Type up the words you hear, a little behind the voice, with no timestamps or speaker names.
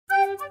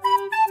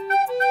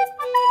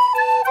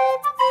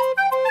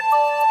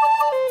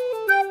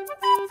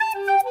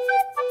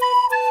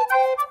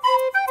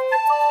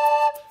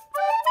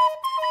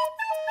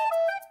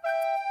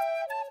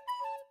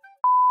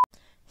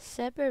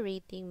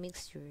separating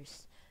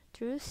mixtures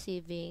through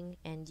sieving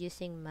and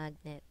using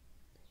magnet.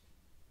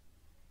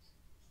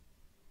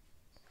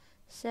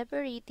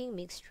 Separating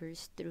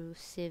mixtures through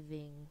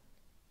sieving.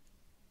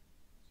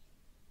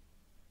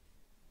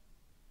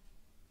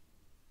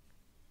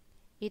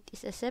 It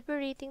is a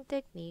separating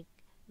technique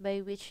by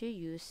which you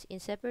use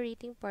in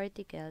separating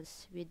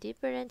particles with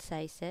different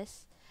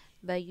sizes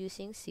by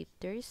using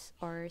sifters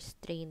or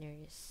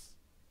strainers.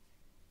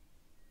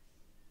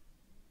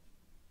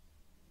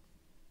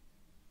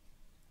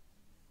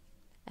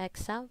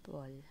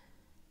 Example: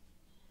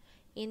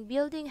 in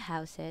building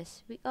houses,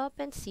 we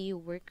often see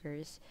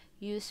workers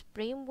use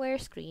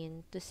frameware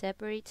screen to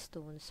separate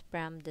stones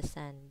from the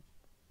sand.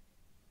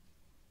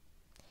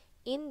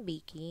 In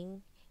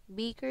baking,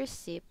 bakers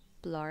sift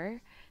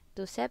flour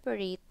to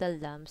separate the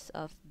lumps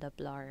of the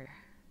flour.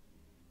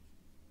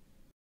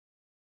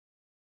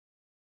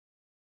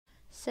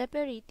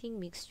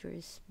 Separating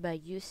mixtures by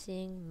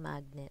using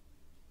magnet.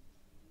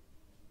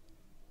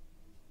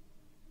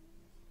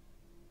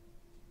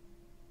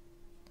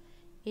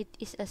 It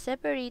is a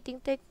separating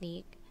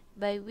technique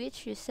by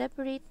which you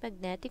separate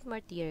magnetic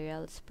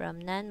materials from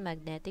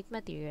non-magnetic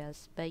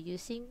materials by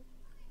using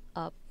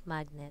of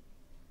magnet.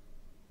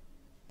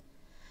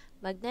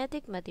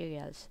 Magnetic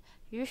materials,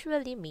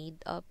 usually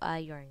made of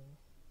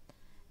iron.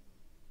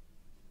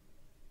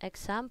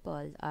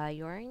 Example: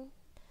 iron,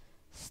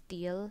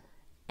 steel,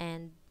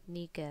 and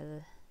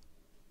nickel.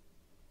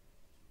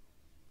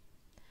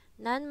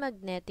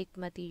 Non-magnetic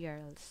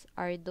materials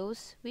are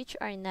those which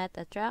are not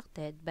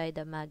attracted by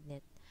the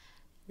magnet,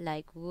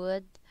 like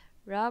wood,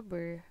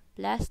 rubber,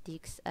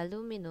 plastics,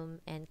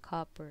 aluminum, and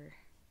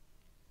copper.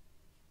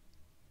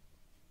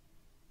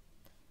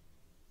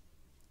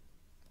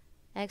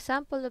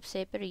 Example of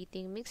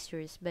separating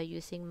mixtures by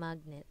using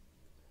magnet: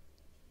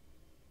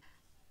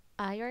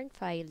 iron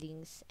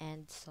filings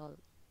and salt.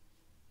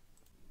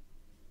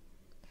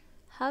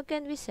 How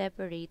can we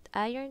separate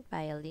iron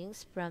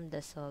filings from the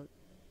salt?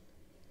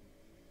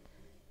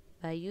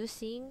 By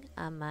using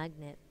a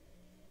magnet.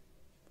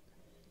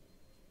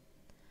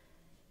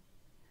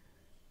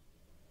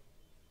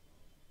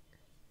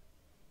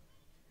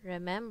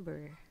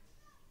 Remember,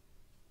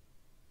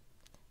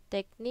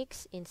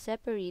 techniques in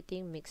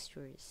separating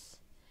mixtures: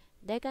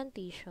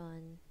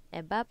 decantation,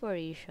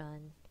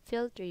 evaporation,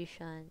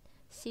 filtration,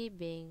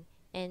 sieving,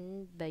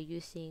 and by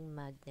using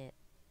magnet.